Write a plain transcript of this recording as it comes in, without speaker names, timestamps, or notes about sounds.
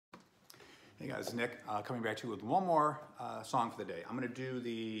Hey guys, Nick, coming back to you with one more song for the day. I'm going to do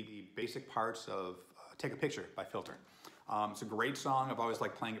the basic parts of Take a Picture by Filter. It's a great song. I've always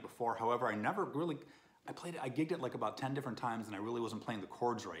liked playing it before. However, I gigged it like about 10 different times and I really wasn't playing the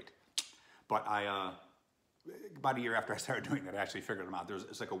chords right. But about a year after I started doing that, I actually figured them out.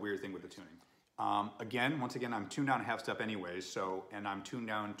 It's like a weird thing with the tuning. Once again, I'm tuned down a half step anyways, and I'm tuned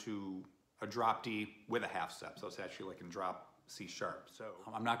down to a drop D with a half step. So it's actually like in drop C sharp. So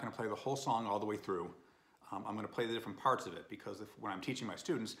I'm not going to play the whole song all the way through. I'm going to play the different parts of it because when I'm teaching my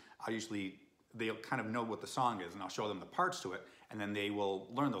students, they'll kind of know what the song is and I'll show them the parts to it and then they will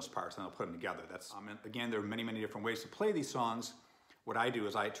learn those parts and they'll put them together. Again, there are many, many different ways to play these songs. What I do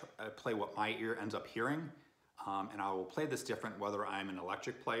is I play what my ear ends up hearing and I will play this different whether I'm an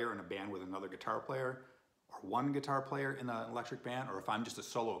electric player in a band with another guitar player or one guitar player in an electric band, or if I'm just a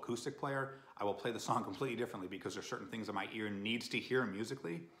solo acoustic player, I will play the song completely differently because there's certain things that my ear needs to hear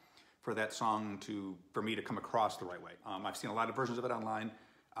musically for that song for me to come across the right way. I've seen a lot of versions of it online,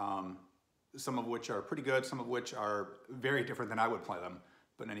 some of which are pretty good, some of which are very different than I would play them.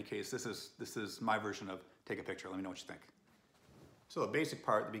 But in any case, this is my version of Take a Picture. Let me know what you think. So the basic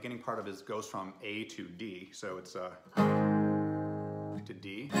part, the beginning part of it goes from A to D. So it's to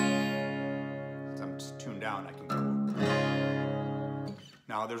D. Since I'm just tuned down, I can go.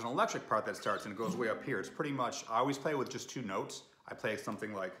 Now there's an electric part that starts and it goes way up here. It's pretty much, I always play with just two notes. I play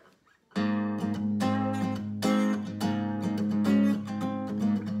something like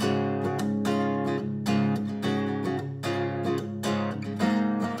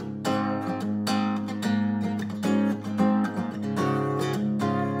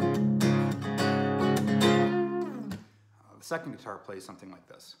the second guitar plays something like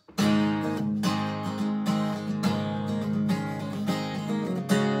this.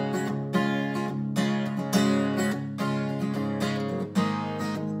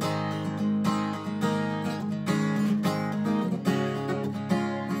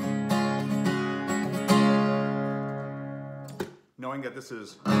 Knowing that this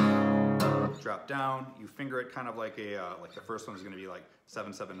is drop down, you finger it kind of like like the first one is going to be like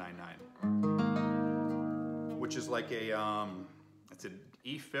 7/7/9/9, which is like it's an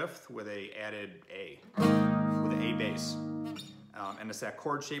E fifth with a added A, with an A bass, and it's that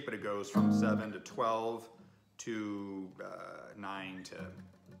chord shape, but it goes from 7 to 12 to 9 to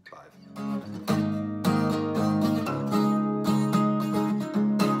 5.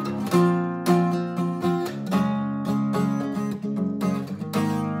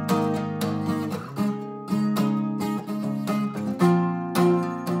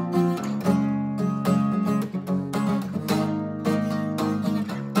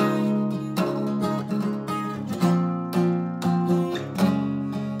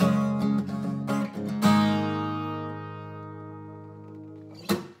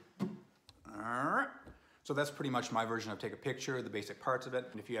 So that's pretty much my version of Take a Picture, the basic parts of it.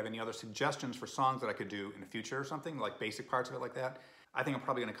 And if you have any other suggestions for songs that I could do in the future or something, like basic parts of it like that, I think I'm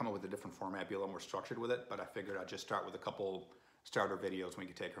probably going to come up with a different format, be a little more structured with it, but I figured I'd just start with a couple starter videos and we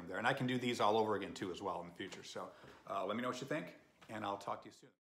can take from there. And I can do these all over again too as well in the future. So let me know what you think, and I'll talk to you soon.